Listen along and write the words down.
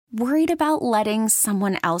Worried about letting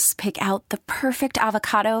someone else pick out the perfect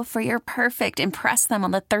avocado for your perfect impress them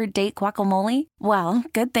on the third date guacamole? Well,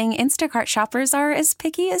 good thing Instacart shoppers are as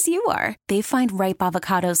picky as you are. They find ripe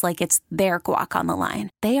avocados like it's their guac on the line.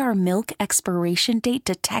 They are milk expiration date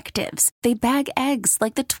detectives. They bag eggs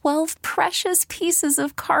like the 12 precious pieces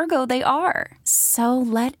of cargo they are. So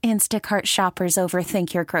let Instacart shoppers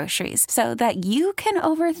overthink your groceries so that you can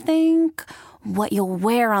overthink what you'll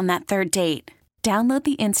wear on that third date. Download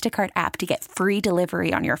the Instacart app to get free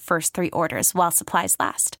delivery on your first 3 orders while supplies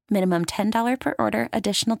last. Minimum $10 per order.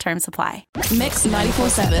 Additional terms apply. Mix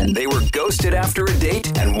 94.7. They were ghosted after a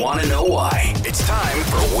date and want to know why. It's time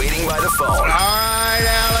for Waiting by the Phone. All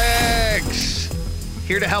right, Alex.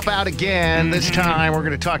 Here to help out again. This time we're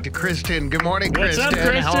going to talk to Kristen. Good morning, Kristen. What's up,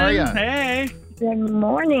 Kristen? How are you? Hey. Good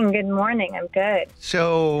morning. Good morning. I'm good.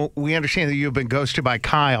 So we understand that you've been ghosted by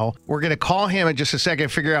Kyle. We're going to call him in just a second,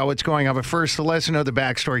 figure out what's going on. But first, let us know the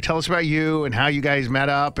backstory. Tell us about you and how you guys met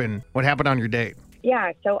up and what happened on your date.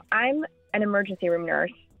 Yeah, so I'm an emergency room nurse,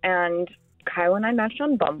 and Kyle and I matched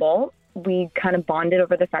on Bumble. We kind of bonded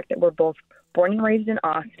over the fact that we're both born and raised in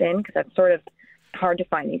Austin, because that's sort of hard to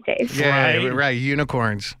find these days. Yeah, right.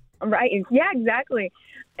 Unicorns. Right. Yeah, exactly.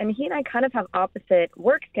 And he and I kind of have opposite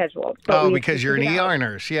work schedules. Oh, because you're an ER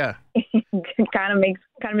nurse, yeah. kind of makes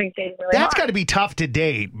dating really That's hard. got to be tough to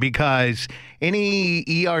date because any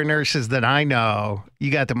ER nurses that I know,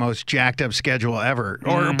 you got the most jacked up schedule ever,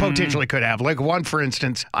 or potentially could have. Like one, for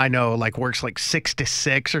instance, I know like works like 6 to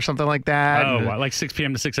 6 or something like that. Oh, like 6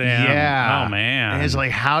 p.m. to 6 a.m.? Yeah. Oh, man. And it's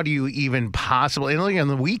like, how do you even possibly, and like on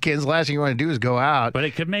the weekends, the last thing you want to do is go out. But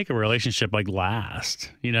it could make a relationship like last.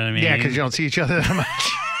 You know what I mean? Yeah, because you don't see each other that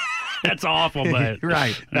much. That's awful, but.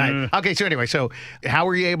 Right. Okay, so anyway, how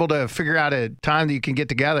were you able to figure out a time that you can get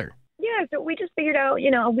together? Yeah, so we just figured out,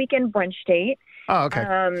 a weekend brunch date. Oh,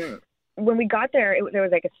 okay. When we got there, there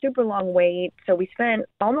was like a super long wait. So we spent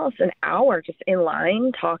almost an hour just in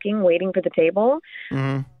line talking, waiting for the table.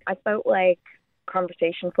 Mm-hmm. I felt like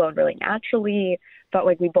conversation flowed really naturally. Felt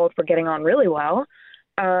like we both were getting on really well.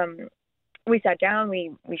 We sat down.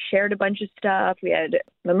 We shared a bunch of stuff. We had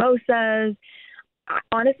mimosas.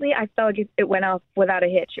 Honestly, I felt like it went off without a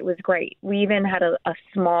hitch. It was great. We even had a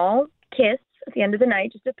small kiss at the end of the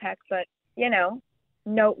night, just a peck, but,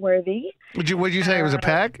 noteworthy. Would you say it was a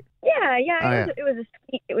peck? Yeah. Oh,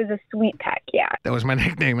 It was a sweet peck, yeah. That was my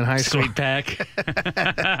nickname in high school. Sweet pack.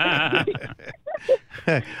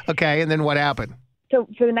 Okay, and then what happened? So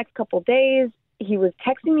for the next couple of days, he was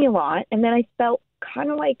texting me a lot, and then I felt kind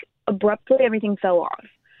of like abruptly everything fell off.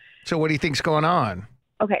 So what do you think's going on?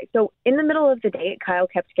 Okay, so in the middle of the date, Kyle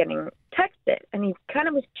kept getting texted, and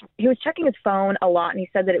he was checking his phone a lot, and he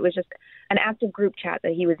said that it was just an active group chat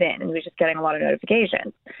that he was in, and he was just getting a lot of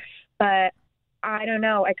notifications. But I don't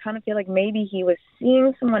know. I kind of feel like maybe he was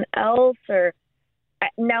seeing someone else, or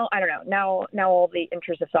now I don't know. Now all the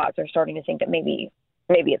intrusive thoughts are starting to think that maybe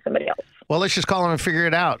it's somebody else. Well, let's just call him and figure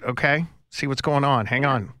it out, okay? See what's going on. Hang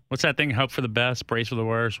on. What's that thing? Hope for the best, brace for the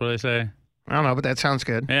worst. What do they say? I don't know, but that sounds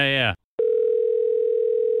good. Yeah.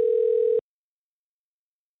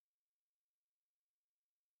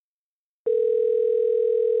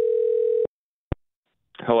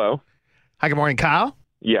 Hello. Hi, good morning, Kyle.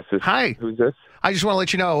 Yes. Hi. Who's this? I just want to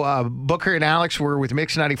let you know, Booker and Alex, we're with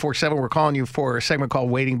Mix 94.7. We're calling you for a segment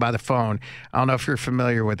called Waiting by the Phone. I don't know if you're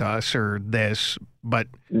familiar with us or this, but...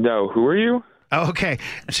 No. Who are you? Okay,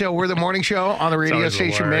 so we're the morning show on the radio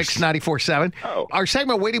station Mix 94.7. Oh. Our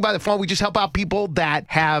segment, Waiting by the Phone, we just help out people that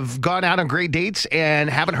have gone out on great dates and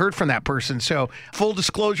haven't heard from that person. So full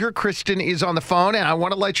disclosure, Kristen is on the phone, and I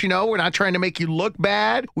want to let you know we're not trying to make you look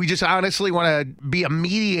bad. We just honestly want to be a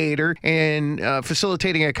mediator in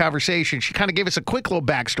facilitating a conversation. She kind of gave us a quick little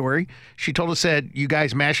backstory. She told us that you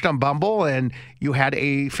guys matched on Bumble and you had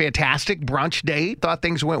a fantastic brunch date, thought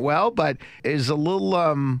things went well, but is a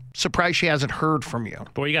little surprised she hasn't heard from you.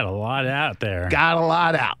 Boy, you got a lot out there. Got a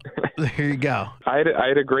lot out. There you go. I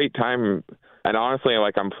had a great time, and honestly,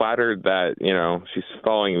 I'm flattered that she's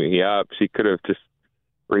following me up. She could have just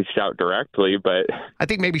reached out directly, but I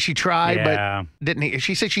think maybe she tried, but didn't.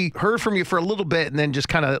 She said she heard from you for a little bit and then just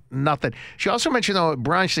kind of nothing. She also mentioned though at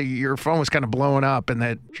brunch that your phone was kind of blowing up and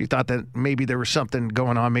that she thought that maybe there was something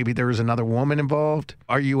going on. Maybe there was another woman involved.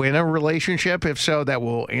 Are you in a relationship? If so, that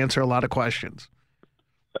will answer a lot of questions.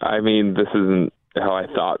 I mean, this isn't how I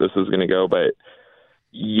thought this was going to go, but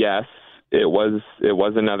yes, it was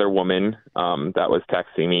another woman that was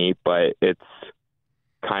texting me, but it's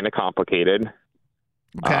kind of complicated.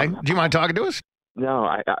 Okay. Do you mind talking to us? No,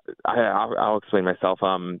 I'll explain myself.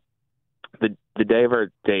 The day of our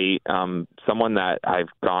date, someone that I've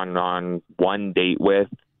gone on one date with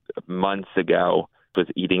months ago was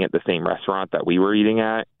eating at the same restaurant that we were eating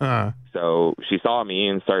at. So she saw me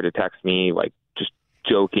and started to text me, like, just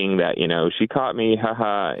joking that, she caught me,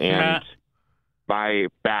 haha. And my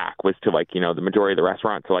back was to, like, the majority of the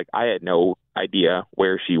restaurant. So, like, I had no idea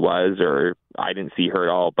where she was, or I didn't see her at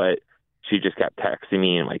all. But she just kept texting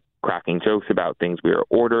me and, like, cracking jokes about things we were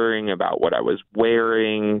ordering, about what I was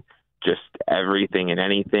wearing, just everything and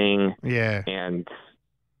anything. Yeah. And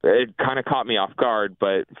it kind of caught me off guard,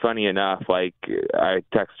 but funny enough, like, I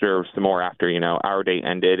texted her some more after, our date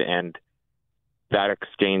ended, and that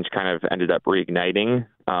exchange kind of ended up reigniting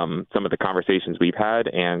some of the conversations we've had,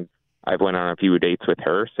 and I've went on a few dates with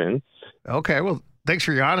her since. Okay, well, thanks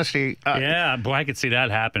for your honesty. Yeah, boy, I could see that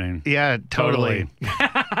happening. Yeah, totally.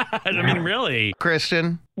 I mean, really.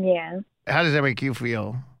 Kristen? Yeah. How does that make you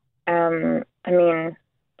feel? I mean,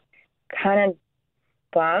 kind of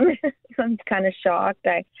bummed. I'm kind of shocked.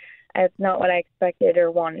 It's not what I expected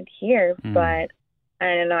or wanted to hear, but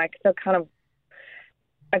I don't know. I feel kind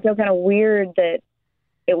of weird that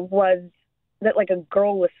it was that, like, a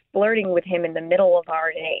girl was flirting with him in the middle of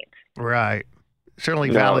our date. Right.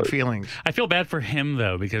 Certainly valid feelings. I feel bad for him,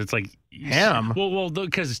 though, because it's like... Him? Well,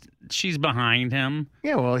 because she's behind him.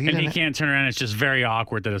 Yeah, well, he can't turn around. It's just very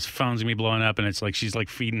awkward that his phone's going to be blowing up, and it's like she's, like,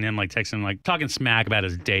 feeding him, like, texting him, like, talking smack about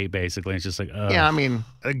his date, basically. It's just like, ugh. Yeah, I mean,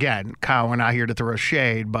 again, Kyle, we're not here to throw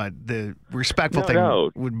shade, but the respectful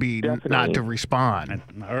thing would be not to respond.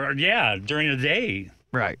 Or, yeah, during the date.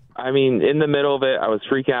 Right. I mean, in the middle of it, I was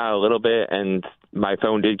freaking out a little bit, and my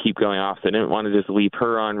phone did keep going off, so I didn't want to just leave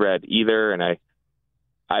her on red either, and I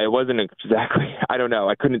wasn't exactly, I don't know,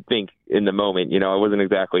 I couldn't think in the moment, I wasn't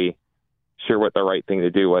exactly sure what the right thing to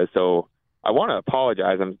do was, so I want to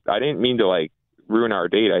apologize. I didn't mean to, like, ruin our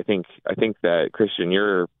date. I think that, Christian,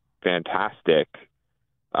 you're fantastic.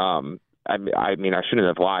 I mean, I shouldn't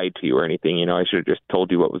have lied to you or anything, I should have just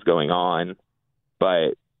told you what was going on,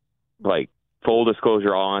 but, like, full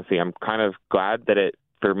disclosure, all honesty, I'm kind of glad that it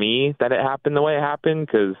happened the way it happened,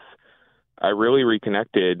 because I really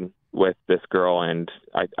reconnected with this girl, and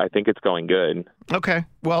I think it's going good. Okay.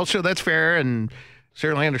 Well, so that's fair and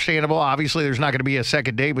certainly understandable. Obviously, there's not going to be a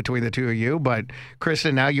second date between the two of you, but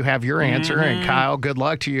Kristen, now you have your answer, and Kyle, good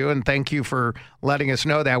luck to you, and thank you for letting us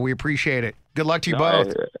know that. We appreciate it. Good luck to you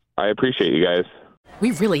both. I appreciate you guys.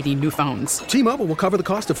 We really need new phones. T-Mobile will cover the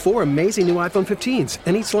cost of 4 amazing new iPhone 15s,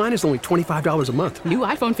 and each line is only $25 a month. New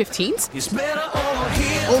iPhone 15s? It's better over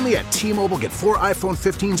here. Only at T-Mobile, get 4 iPhone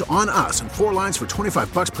 15s on us and 4 lines for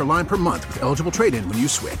 $25 per line per month with eligible trade-in when you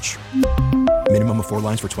switch. Minimum of 4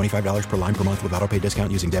 lines for $25 per line per month with autopay discount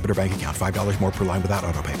using debit or bank account. $5 more per line without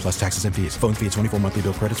autopay, plus taxes and fees. Phone fee at 24 monthly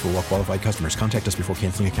bill credits for well-qualified customers. Contact us before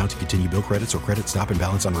canceling account to continue bill credits or credit stop and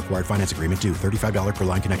balance on required finance agreement due. $35 per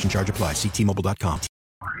line connection charge applies. See T-Mobile.com.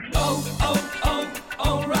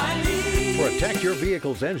 O'Reilly. Protect your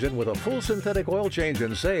vehicle's engine with a full synthetic oil change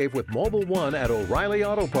and save with Mobil 1 at O'Reilly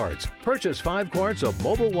Auto Parts. Purchase 5 quarts of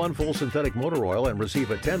Mobil 1 full synthetic motor oil and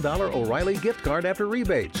receive a $10 O'Reilly gift card after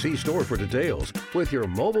rebate. See store for details. With your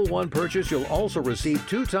Mobil 1 purchase, you'll also receive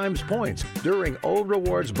 2 times points during O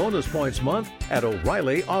Rewards Bonus Points Month at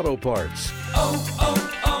O'Reilly Auto Parts.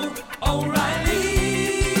 O'Reilly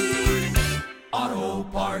Auto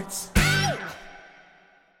Parts.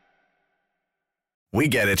 We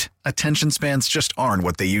get it. Attention spans just aren't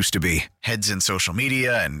what they used to be. Heads in social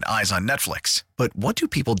media and eyes on Netflix. But what do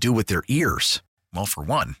people do with their ears? Well, for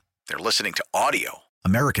one, they're listening to audio.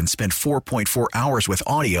 Americans spend 4.4 hours with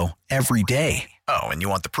audio every day. Oh, and you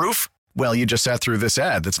want the proof? Well, you just sat through this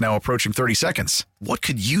ad that's now approaching 30 seconds. What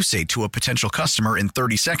could you say to a potential customer in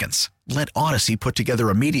 30 seconds? Let Odyssey put together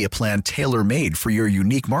a media plan tailor-made for your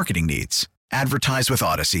unique marketing needs. Advertise with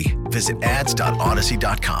Odyssey. Visit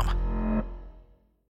ads.odyssey.com.